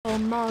or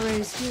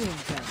Mare's doing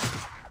then?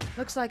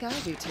 Looks like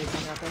I'll be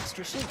taking up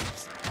extra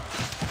shifts.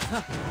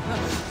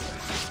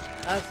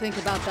 I'll think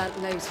about that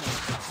later.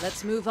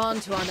 Let's move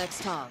on to our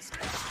next task.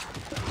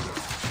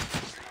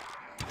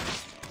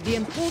 The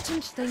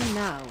important thing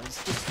now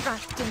is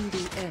distracting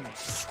the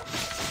imps.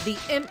 The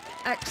Imp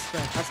Expert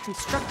has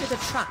constructed a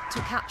trap to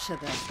capture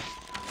them.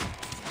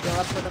 You're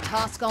up for the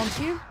task, aren't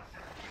you?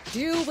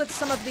 Deal with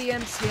some of the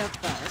imps here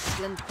first,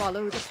 then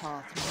follow the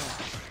path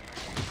north.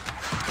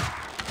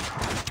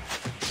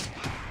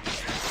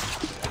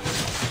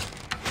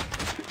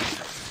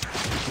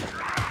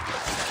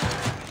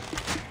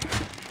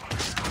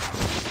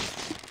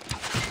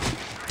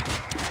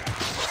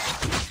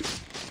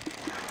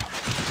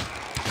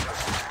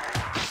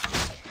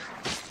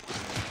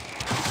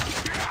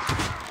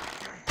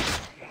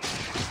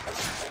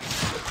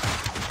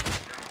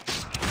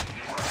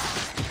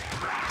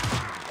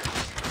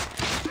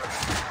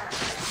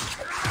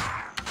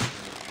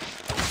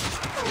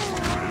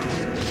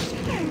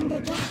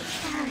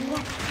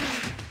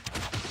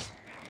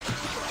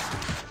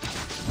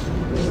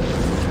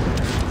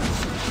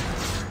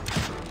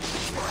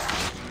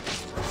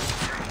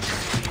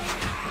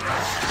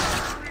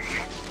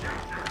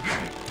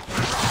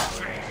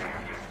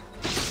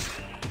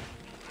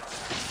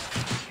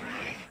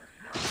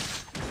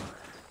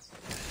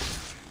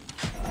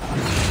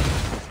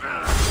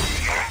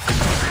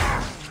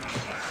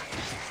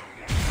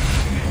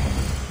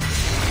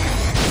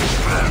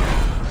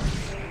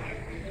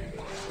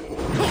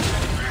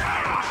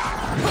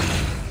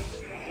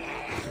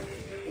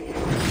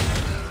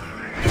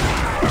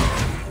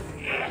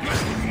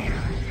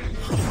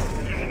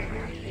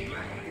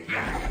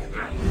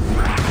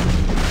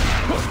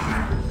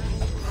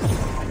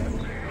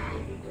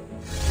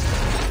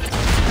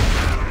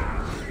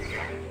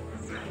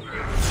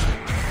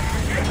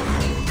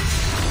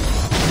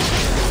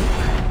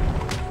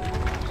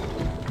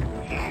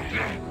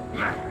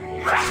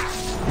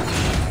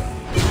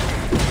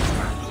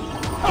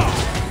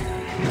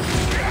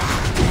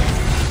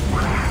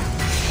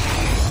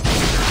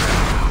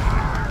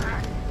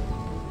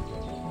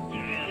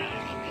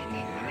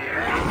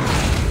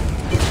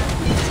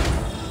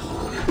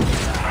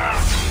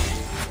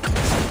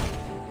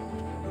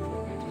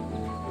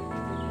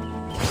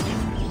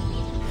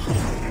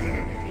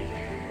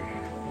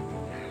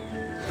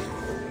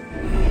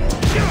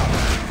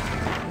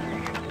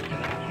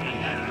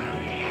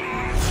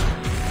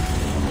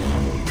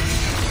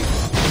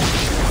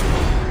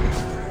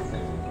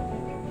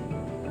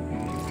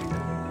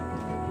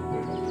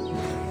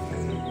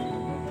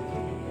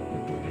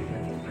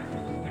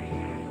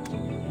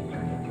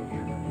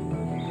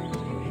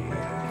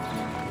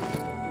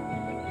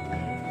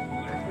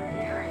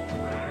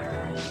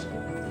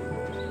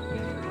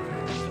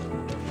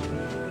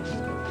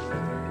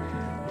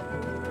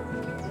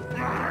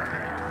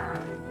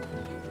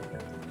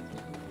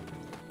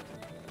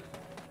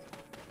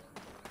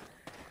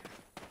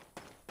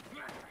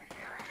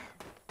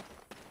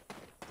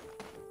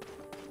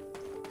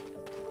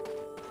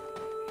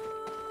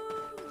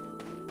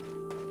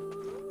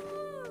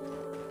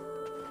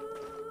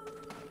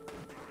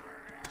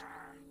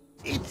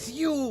 It's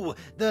you,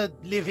 the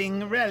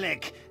living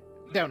relic.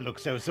 Don't look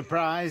so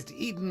surprised.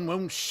 Eden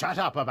won't shut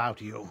up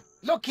about you.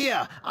 Look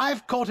here,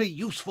 I've caught a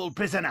useful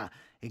prisoner.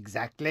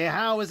 Exactly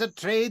how is a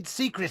trade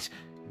secret.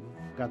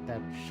 You've got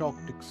that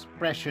shocked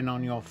expression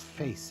on your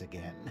face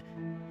again.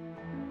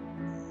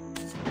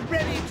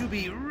 Ready to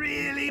be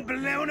really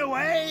blown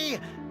away?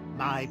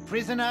 My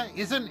prisoner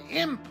is an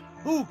imp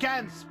who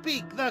can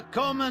speak the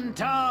common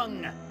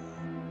tongue.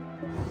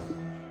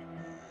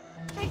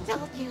 I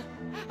told you,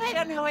 I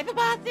don't know where the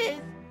boss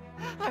is.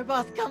 Our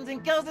boss comes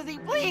and goes as he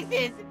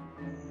pleases.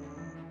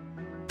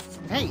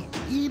 Hey,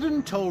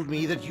 Eden told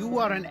me that you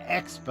are an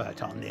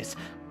expert on this.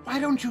 Why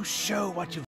don't you show what you've